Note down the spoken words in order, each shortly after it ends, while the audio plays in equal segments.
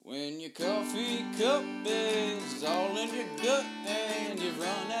coffee cup is all in your gut and you've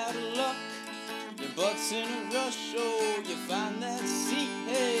run out of luck. Your butt's in a rush, oh, you find that seat,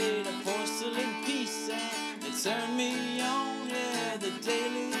 hey, the porcelain piece, and it turned me on, yeah, the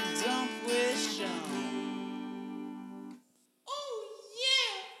Daily Dump with Sean. Oh,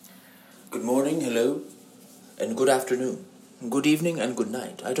 yeah! Good morning, hello, and good afternoon, good evening, and good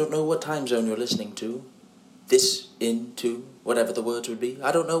night. I don't know what time zone you're listening to. This, into, whatever the words would be.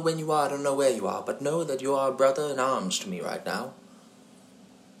 I don't know when you are, I don't know where you are, but know that you are a brother in arms to me right now.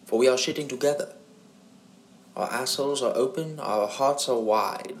 For we are shitting together. Our assholes are open, our hearts are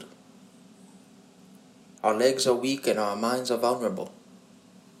wide. Our legs are weak and our minds are vulnerable.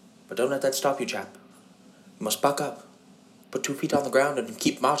 But don't let that stop you, chap. You must buck up, put 2 feet on the ground and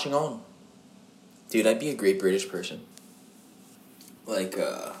keep marching on. Dude, I'd be a great British person. Like,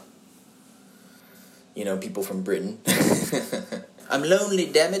 people from Britain. I'm lonely,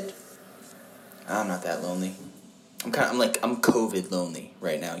 damn it. I'm not that lonely. I'm COVID lonely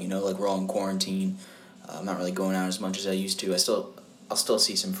right now, like we're all in quarantine. I'm not really going out as much as I used to. I'll still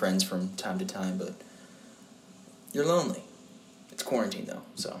see some friends from time to time, but you're lonely. It's quarantine though,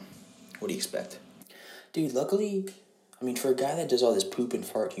 so what do you expect? Dude, luckily, for a guy that does all this poop and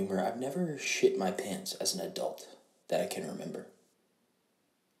fart humor, I've never shit my pants as an adult that I can remember.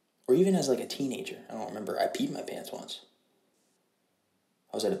 Or even as like a teenager. I don't remember. I peed my pants once.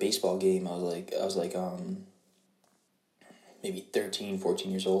 I was at a baseball game. I was like maybe 13, 14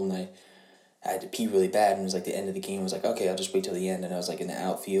 years old, and I had to pee really bad, and it was like the end of the game. I was like, okay, I'll just wait till the end, and I was like in the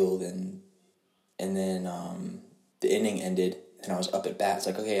outfield, and then the inning ended, and I was up at bat. It's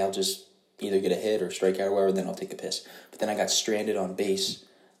like, okay, I'll just either get a hit or strike out or whatever, then I'll take a piss. But then I got stranded on base,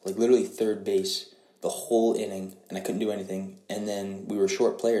 like literally third base, the whole inning, and I couldn't do anything. And then we were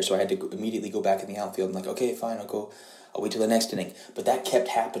short players, so I had to immediately go back in the outfield. I'm like, okay, fine, I'll wait till the next inning. But that kept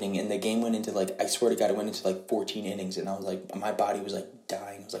happening, and the game went into I swear to God, it went into 14 innings, and I was like, my body was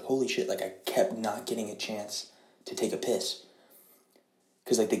dying. I was like, holy shit, I kept not getting a chance to take a piss.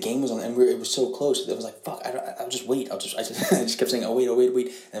 Because the game was on, and it was so close. It was like, fuck, I'll just wait. I just kept saying, oh wait.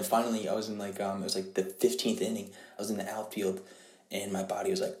 And then finally, I was in it was the 15th inning. I was in the outfield, and my body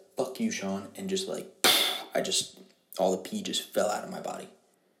was like, fuck you, Sean, and just all the pee just fell out of my body.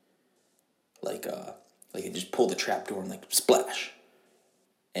 It just pulled the trap door and splash.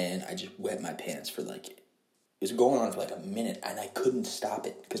 And I just wet my pants for it was going on for a minute, and I couldn't stop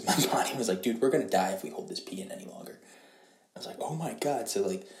it because my body was like, dude, we're gonna die if we hold this pee in any longer. I was like, oh my God. So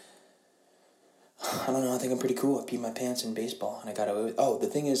I don't know, I think I'm pretty cool. I peed my pants in baseball and I got away with it. Oh, the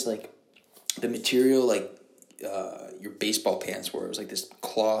thing is the material your baseball pants were, it was this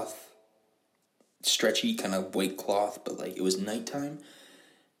cloth, stretchy kind of white cloth, but it was nighttime,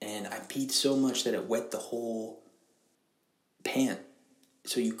 and I peed so much that it wet the whole pant,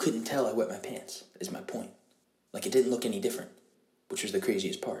 so you couldn't tell I wet my pants, is my point. It didn't look any different, which was the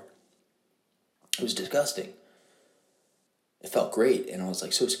craziest part. It was disgusting. It felt great, and I was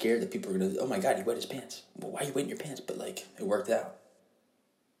so scared that people were going to, oh my God, he wet his pants. Well, why are you wetting your pants? But it worked out.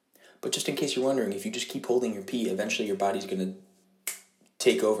 But just in case you're wondering, if you just keep holding your pee, eventually your body's going to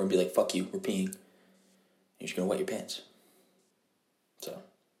take over and be like, fuck you, we're peeing. You're just going to wet your pants. So,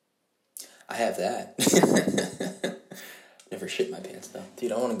 I have that. Never shit my pants, though.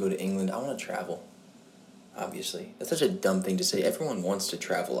 Dude, I want to go to England. I want to travel. Obviously. That's such a dumb thing to say. Everyone wants to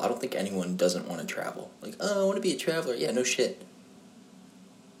travel. I don't think anyone doesn't want to travel. I want to be a traveler. Yeah, no shit.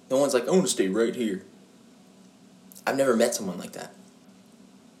 No one's I want to stay right here. I've never met someone like that.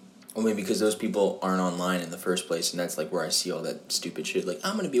 Only because those people aren't online in the first place, and that's where I see all that stupid shit.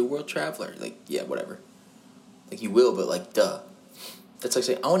 I'm going to be a world traveler. Yeah, whatever. You will, but duh. That's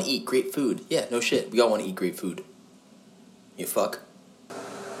saying, I want to eat great food. Yeah, no shit. We all want to eat great food. You fuck.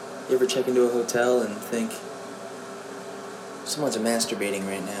 You ever check into a hotel and think, someone's masturbating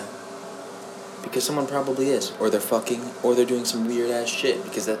right now? Because someone probably is. Or they're fucking, or they're doing some weird ass shit.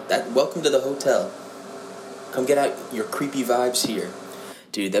 Because that welcome to the hotel. Come get out your creepy vibes here.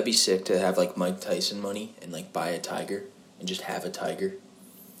 Dude, that'd be sick to have Mike Tyson money and buy a tiger and just have a tiger.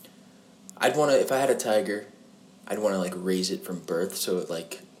 I'd want to, if I had a tiger, I'd want to raise it from birth so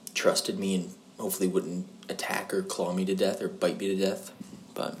it trusted me and hopefully wouldn't attack or claw me to death or bite me to death.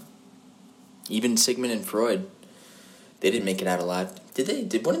 But even Sigmund and Freud, they didn't make it out alive. Did they?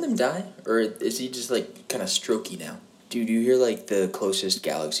 Did one of them die? Or is he just kind of strokey now? Dude, you hear the closest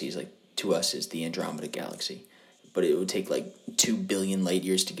galaxies to us is the Andromeda Galaxy. But it would take 2 billion light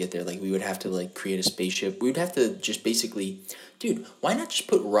years to get there. We would have to create a spaceship. We would have to just basically, dude, why not just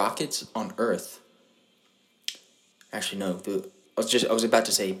put rockets on Earth? Actually, no. I was about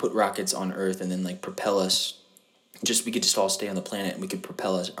to say put rockets on Earth and then propel us we could just all stay on the planet and we could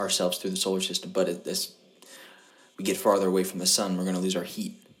propel ourselves through the solar system. But as we get farther away from the sun, we're going to lose our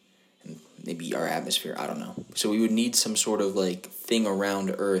heat and maybe our atmosphere. I don't know. So we would need some sort of like thing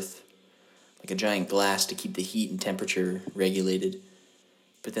around Earth, like a giant glass to keep the heat and temperature regulated.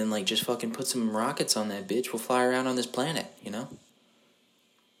 But then like just fucking put some rockets on that bitch. We'll fly around on this planet, you know?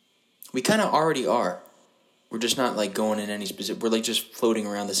 We kind of already are. We're just not like going in any specific. We're like just floating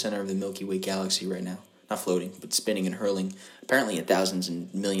around the center of the Milky Way galaxy right now. Not floating, but spinning and hurling, apparently at thousands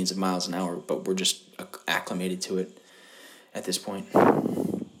and millions of miles an hour, but we're just acclimated to it at this point.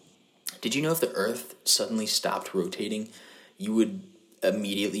 Did you know if the Earth suddenly stopped rotating, you would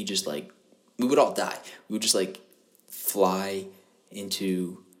immediately just like, we would all die. We would just like fly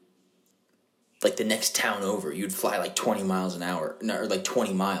into like the next town over. You'd fly like 20 miles an hour, or like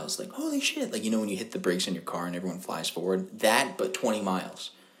 20 miles. Like, holy shit. Like, you know when you hit the brakes in your car and everyone flies forward? That, but 20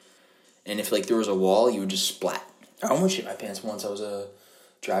 miles. And if like there was a wall, you would just splat. I almost shit my pants once. I was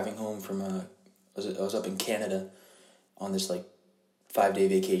driving home from I was up in Canada on this like 5-day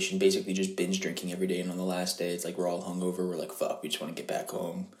vacation, basically just binge drinking every day. And on the last day, it's like we're all hungover. We're like, fuck, we just want to get back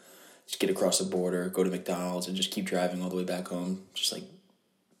home. Just get across the border, go to McDonald's, and just keep driving all the way back home. Just like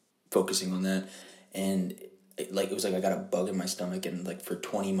focusing on that. And it was like I got a bug in my stomach, and like for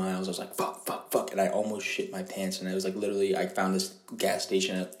 20 miles I was like fuck, and I almost shit my pants. And I was like, literally, I found this gas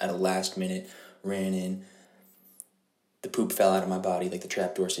station at a last minute, ran in, the poop fell out of my body, like the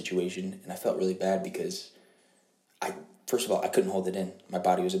trapdoor situation. And I felt really bad because first of all, I couldn't hold it in. My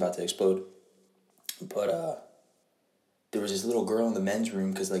body was about to explode. But there was this little girl in the men's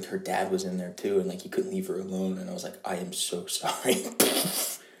room because like her dad was in there too, and like he couldn't leave her alone. And I was like, I am so sorry.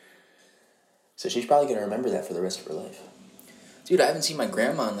 So she's probably going to remember that for the rest of her life. Dude, I haven't seen my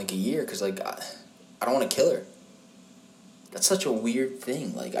grandma in like a year because like I don't want to kill her. That's such a weird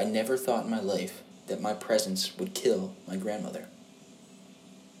thing. Like, I never thought in my life that my presence would kill my grandmother.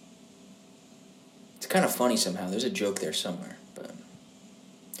 It's kind of funny somehow. There's a joke there somewhere, but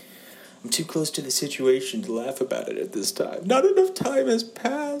I'm too close to the situation to laugh about it at this time. Not enough time has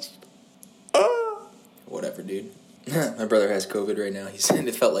passed. Whatever, dude. My brother has COVID right now. He said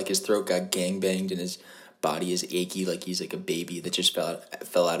it felt like his throat got gangbanged and his body is achy like he's like a baby that just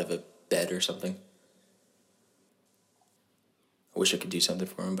fell out of a bed or something. I wish I could do something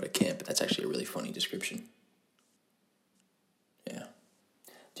for him, but I can't. But that's actually a really funny description. Yeah.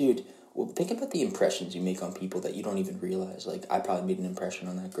 Dude, well, think about the impressions you make on people that you don't even realize. Like, I probably made an impression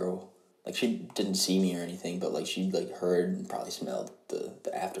on that girl. Like, she didn't see me or anything, but like she like heard and probably smelled the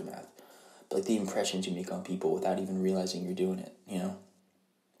aftermath. Like the impressions you make on people without even realizing you're doing it, you know?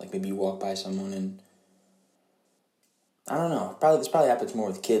 Like maybe you walk by someone and I don't know. This probably happens more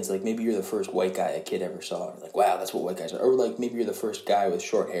with kids. Like maybe you're the first white guy a kid ever saw. Like, wow, that's what white guys are. Or like maybe you're the first guy with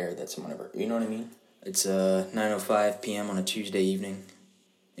short hair that someone ever, you know what I mean? It's 9:05 p.m. on a Tuesday evening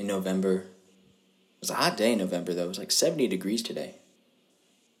in November. It was a hot day in November though. It was like 70 degrees today.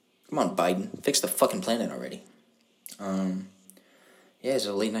 Come on, Biden, fix the fucking planet already. Yeah, it's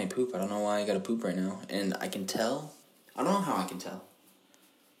a late night poop. I don't know why I gotta poop right now. And I can tell. I don't know how I can tell.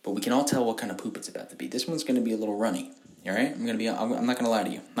 But we can all tell what kind of poop it's about to be. This one's gonna be a little runny. Alright? I'm not gonna lie to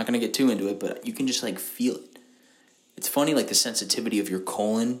you. I'm not gonna get too into it, but you can just like feel it. It's funny, like the sensitivity of your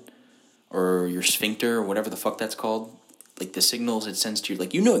colon or your sphincter or whatever the fuck that's called. Like the signals it sends to you.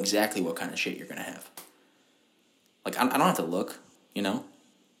 Like you know exactly what kind of shit you're gonna have. Like I don't have to look, you know?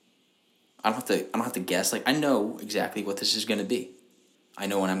 I don't have to guess. Like I know exactly what this is gonna be. I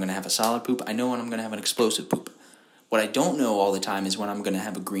know when I'm going to have a solid poop. I know when I'm going to have an explosive poop. What I don't know all the time is when I'm going to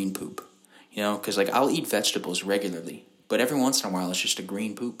have a green poop. You know, because like I'll eat vegetables regularly, but every once in a while it's just a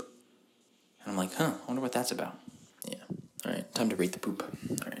green poop. And I'm like, I wonder what that's about. Yeah. All right, time to rate the poop.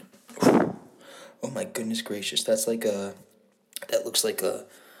 All right. Oh my goodness gracious. That looks like a,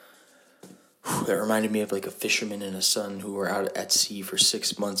 that reminded me of like a fisherman and a son who were out at sea for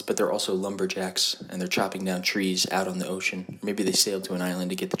 6 months, but they're also lumberjacks, and they're chopping down trees out on the ocean. Maybe they sailed to an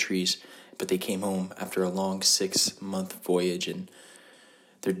island to get the trees, but they came home after a long 6-month voyage, and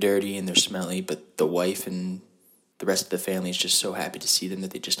they're dirty and they're smelly, but the wife and the rest of the family is just so happy to see them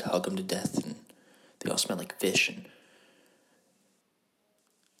that they just hug them to death, and they all smell like fish, and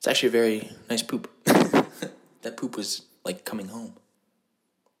it's actually a very nice poop. That poop was like coming home.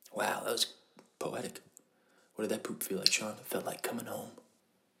 Wow, that was poetic. What did that poop feel like, Sean? It felt like coming home.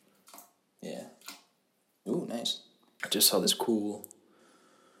 Yeah. Ooh, nice. I just saw this cool...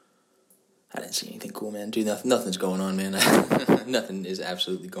 I didn't see anything cool, man. Dude, nothing's going on, man. Nothing is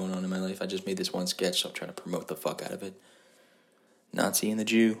absolutely going on in my life. I just made this one sketch, so I'm trying to promote the fuck out of it. Nazi and the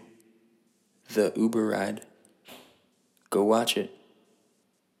Jew. The Uber ride. Go watch it.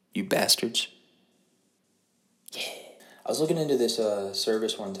 You bastards. Yeah. I was looking into this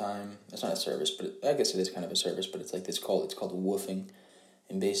service one time. It's not a service, but I guess it is kind of a service, but it's like it's called woofing.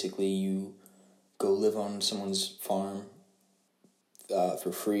 And basically you go live on someone's farm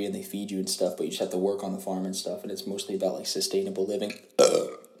for free, and they feed you and stuff, but you just have to work on the farm and stuff, and it's mostly about like sustainable living.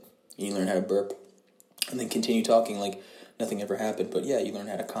 You learn how to burp and then continue talking like nothing ever happened. But yeah, you learn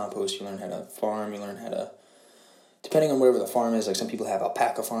how to compost, you learn how to farm, you learn how to, depending on whatever the farm is, like some people have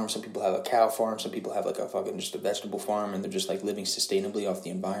alpaca farms, some people have a cow farm, some people have like a fucking just a vegetable farm, and they're just like living sustainably off the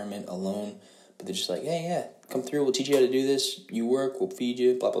environment alone. But they're just like, hey, yeah, come through, we'll teach you how to do this, you work, we'll feed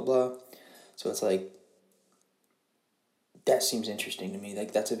you, blah, blah, blah. So it's like, that seems interesting to me.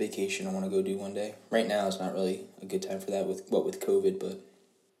 Like, that's a vacation I want to go do one day. Right now is not really a good time for that with COVID, but,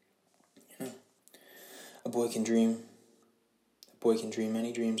 you know, a boy can dream. A boy can dream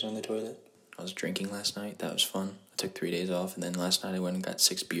many dreams on the toilet. I was drinking last night. That was fun. I took 3 days off, and then last night I went and got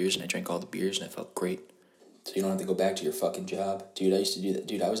 6 beers, and I drank all the beers, and I felt great. So you don't have to go back to your fucking job. Dude, I used to do that.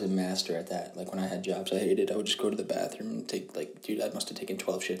 Dude, I was a master at that. Like, when I had jobs I hated, I would just go to the bathroom and take, like, dude, I must have taken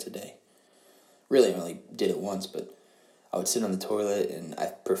 12 shits a day. Really, I only did it once, but I would sit on the toilet, and I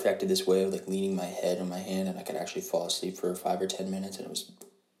perfected this way of, like, leaning my head on my hand, and I could actually fall asleep for 5 or 10 minutes, and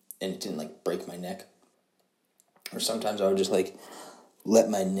it didn't, like, break my neck. Or sometimes I would just, like, let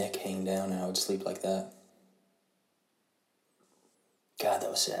my neck hang down, and I would sleep like that. God,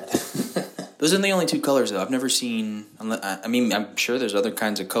 that was sad. Those are the only 2 colors, though. I've never seen... I mean, I'm sure there's other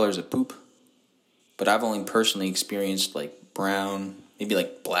kinds of colors of poop. But I've only personally experienced, like, brown, maybe,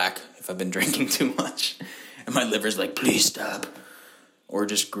 like, black, if I've been drinking too much. And my liver's like, please stop. Or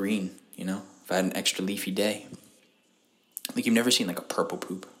just green, you know? If I had an extra leafy day. Like, you've never seen, like, a purple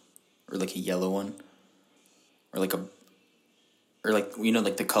poop. Or, like, a yellow one. Or, like, you know,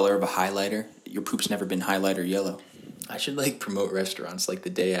 like, the color of a highlighter. Your poop's never been highlighter yellow. I should, like, promote restaurants, like, the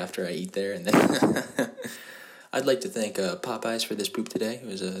day after I eat there, and then... I'd like to thank Popeyes for this poop today. It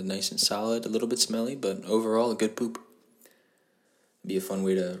was nice and solid, a little bit smelly, but overall a good poop. It'd be a fun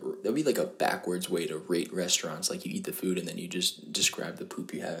way that'd be like a backwards way to rate restaurants. Like, you eat the food and then you just describe the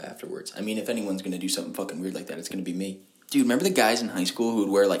poop you have afterwards. I mean, if anyone's going to do something fucking weird like that, it's going to be me. Dude, remember the guys in high school who would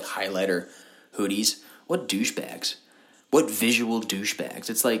wear, like, highlighter hoodies? What douchebags. What visual douchebags.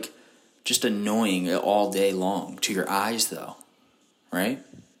 It's, like, just annoying all day long. To your eyes, though. Right?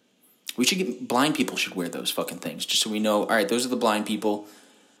 Blind people should wear those fucking things, just so we know, all right, those are the blind people,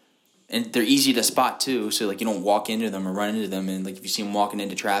 and they're easy to spot, too, so, like, you don't walk into them or run into them, and, like, if you see them walking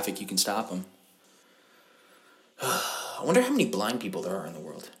into traffic, you can stop them. I wonder how many blind people there are in the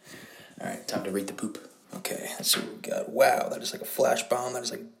world. All right, time to rate the poop. Okay, let's see what we got. Wow, that is like a flash bomb, that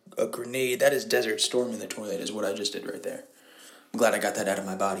is like a grenade, that is Desert Storm in the toilet, is what I just did right there. I'm glad I got that out of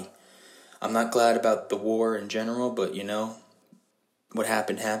my body. I'm not glad about the war in general, but, you know, what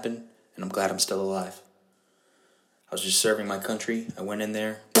happened, and I'm glad I'm still alive. I was just serving my country. I went in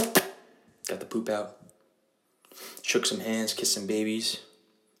there, got the poop out, shook some hands, kissed some babies,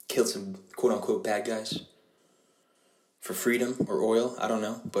 killed some quote-unquote bad guys for freedom or oil, I don't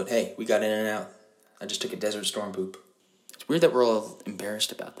know. But hey, we got in and out. I just took a Desert Storm poop. It's weird that we're all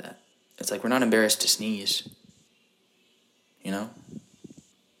embarrassed about that. It's like we're not embarrassed to sneeze. You know?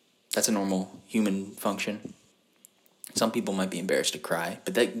 That's a normal human function. Some people might be embarrassed to cry,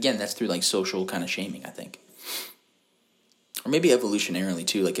 but that's through, like, social kind of shaming, I think. Or maybe evolutionarily,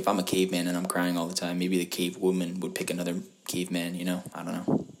 too. Like, if I'm a caveman and I'm crying all the time, maybe the cave woman would pick another caveman, you know? I don't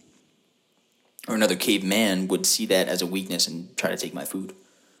know. Or another caveman would see that as a weakness and try to take my food.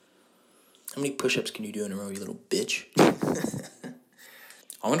 How many push-ups can you do in a row, you little bitch?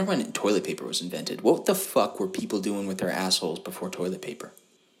 I wonder when toilet paper was invented. What the fuck were people doing with their assholes before toilet paper?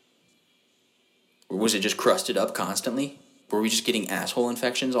 Or was it just crusted up constantly? Were we just getting asshole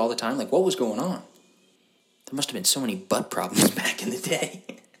infections all the time? Like, what was going on? There must have been so many butt problems back in the day.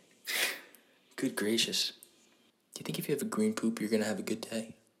 Good gracious. Do you think if you have a green poop, you're going to have a good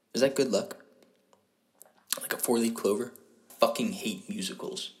day? Is that good luck? Like a 4-leaf clover? Fucking hate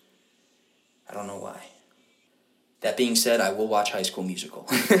musicals. I don't know why. That being said, I will watch High School Musical.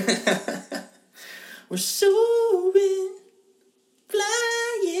 We're soaring,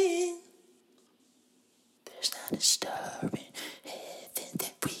 flying. There's not a star in heaven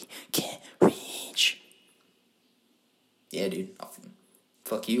that we can't reach. Yeah, dude.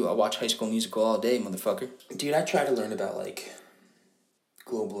 Fuck you. I'll watch High School Musical all day, motherfucker. Dude, I try to learn about, like,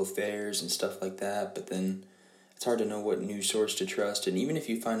 global affairs and stuff like that, but then it's hard to know what news source to trust. And even if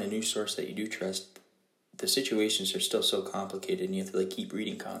you find a news source that you do trust, the situations are still so complicated, and you have to, like, keep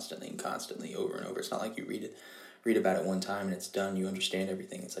reading constantly over and over. It's not like you read about it one time and it's done, you understand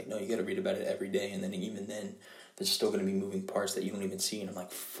everything. It's like, no, you gotta read about it every day, and then even then, there's still gonna be moving parts that you don't even see, and I'm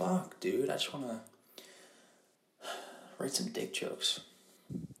like, fuck, dude, I just wanna Write some dick jokes.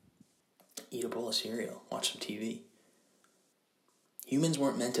 Eat a bowl of cereal. Watch some TV. Humans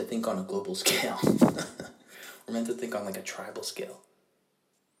weren't meant to think on a global scale. We're meant to think on like a tribal scale.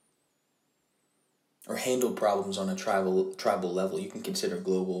 Or handle problems on a tribal level. You can consider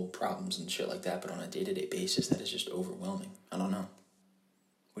global problems and shit like that, but on a day-to-day basis, that is just overwhelming. I don't know.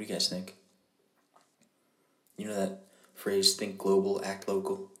 What do you guys think? You know that phrase, think global, act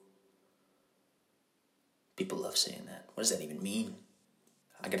local? People love saying that. What does that even mean?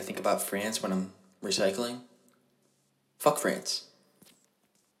 I gotta think about France when I'm recycling? Fuck France.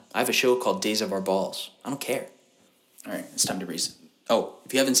 I have a show called Days of Our Balls. I don't care. Alright, it's time to reason. Oh,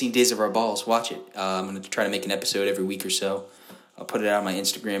 if you haven't seen Days of Our Balls, watch it. I'm going to try to make an episode every week or so. I'll put it out on my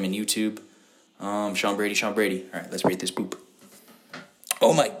Instagram and YouTube. Sean Brady. Alright, let's rate this poop.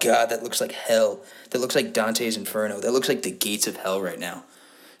 Oh my god, that looks like hell. That looks like Dante's Inferno. That looks like the gates of hell right now.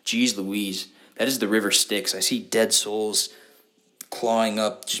 Jeez Louise. That is the river Styx. I see dead souls clawing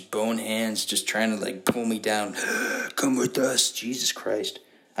up, just bone hands, just trying to like pull me down. Come with us. Jesus Christ.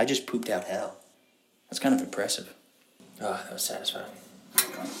 I just pooped out hell. That's kind of impressive. Oh, that was satisfying.